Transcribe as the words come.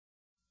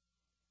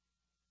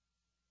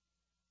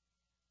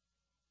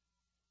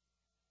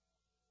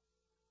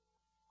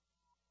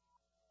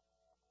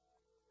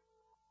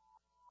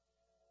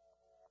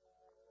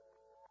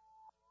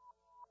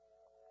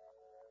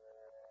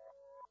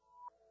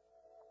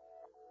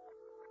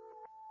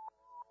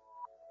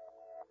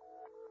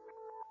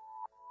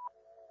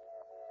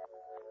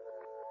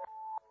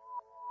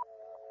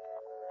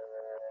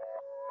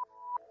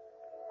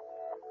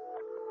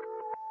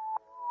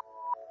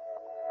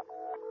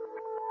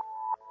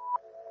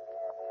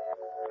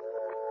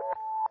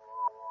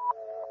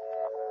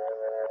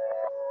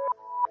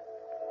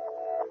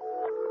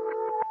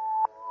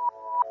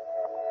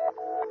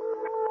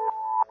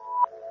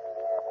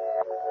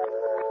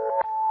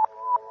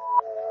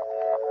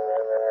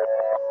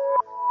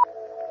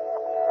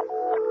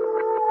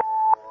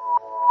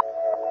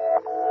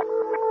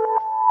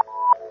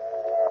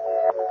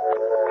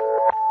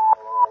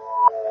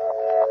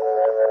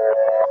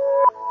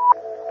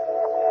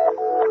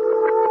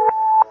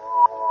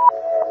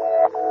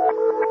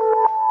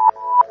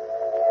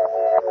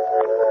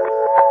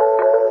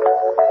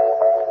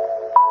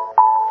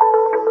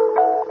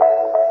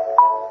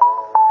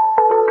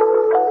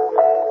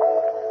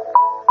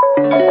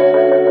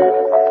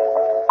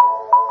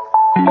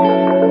Looking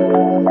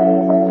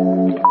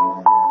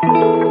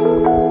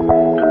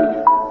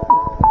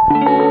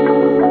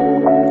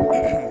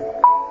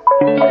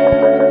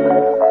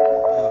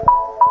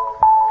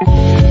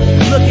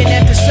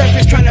at the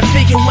surface, trying to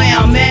figure where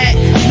I'm at.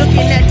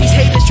 Looking at these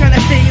haters, trying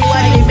to figure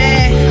why they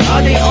mad.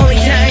 Are they only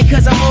dying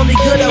cause I'm only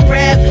good at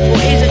rap? Or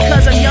is it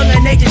cause I'm young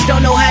and they just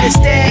don't know how to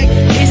stack?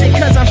 Is it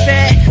cause I'm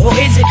fat? Or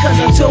is it cause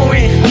I'm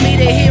touring? With me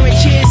they hearing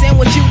cheers and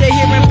with you they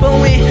hearing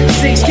booing.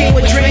 16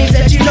 with dreams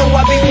that you know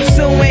I be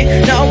pursuing.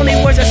 The only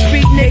words I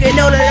speak, nigga,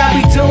 know that I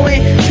be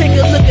doing. Take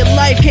a look at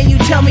life, can you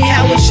tell me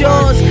how it's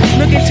yours?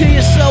 Look into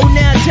your soul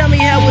now, tell me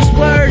how it's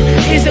word.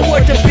 Is it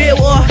worth a bill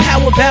or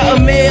how about a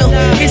meal?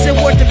 Is it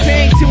worth the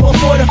pain to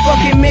afford a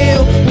fucking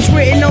meal? What's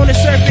written on the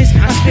surface,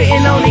 I'm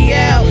spitting on the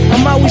out.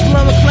 I'm always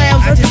blowing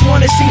clouds, I just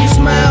wanna see you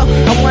smile.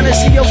 I wanna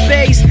see your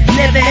face,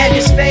 never had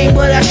this fame,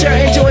 but I sure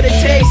enjoy the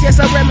taste. Yes,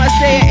 I read my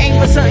stay and aim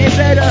for something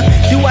better.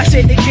 Do I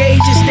set the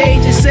gauge and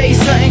stage and say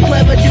something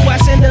clever? Do I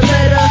send a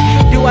letter?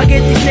 Do I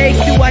get these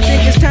nakes? Do I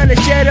think it's time to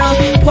shed up?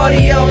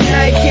 Party all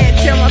night, can't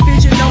tell my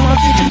future, no, my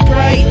future's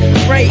bright.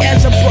 Bright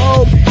as a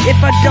bulb. If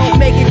I don't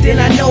make it, then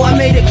I know I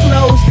made it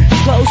close.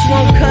 Close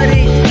won't cut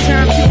it.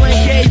 Time to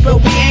engage,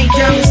 but we ain't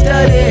diamond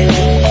studded.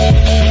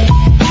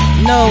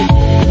 No,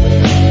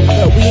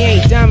 but we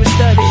ain't diamond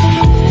studded.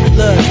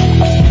 Look,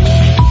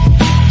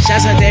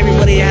 shouts out to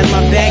everybody that has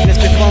my back, that's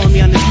been following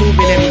me on this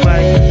movement,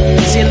 everybody.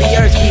 Sincerely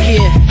yours, we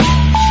here.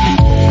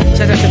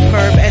 Shouts out to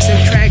Perb, SM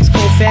Tracks,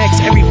 Colfax,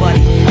 everybody.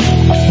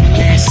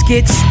 Man,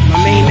 Skits, my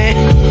main man.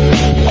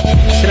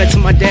 Shout out to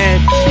my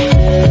dad.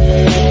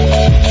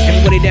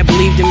 Everybody that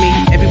believed in me,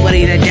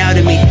 everybody that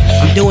doubted me.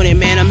 I'm doing it,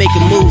 man, I'm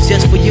making moves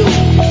just for you.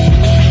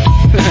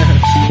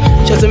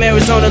 Show some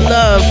Arizona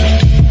love.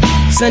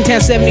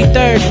 Suntown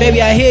 73rd,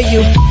 baby, I hear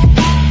you.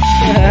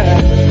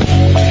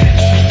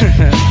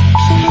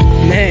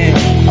 Man,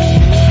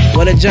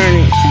 what a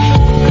journey.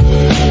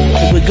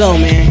 Here we go,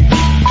 man.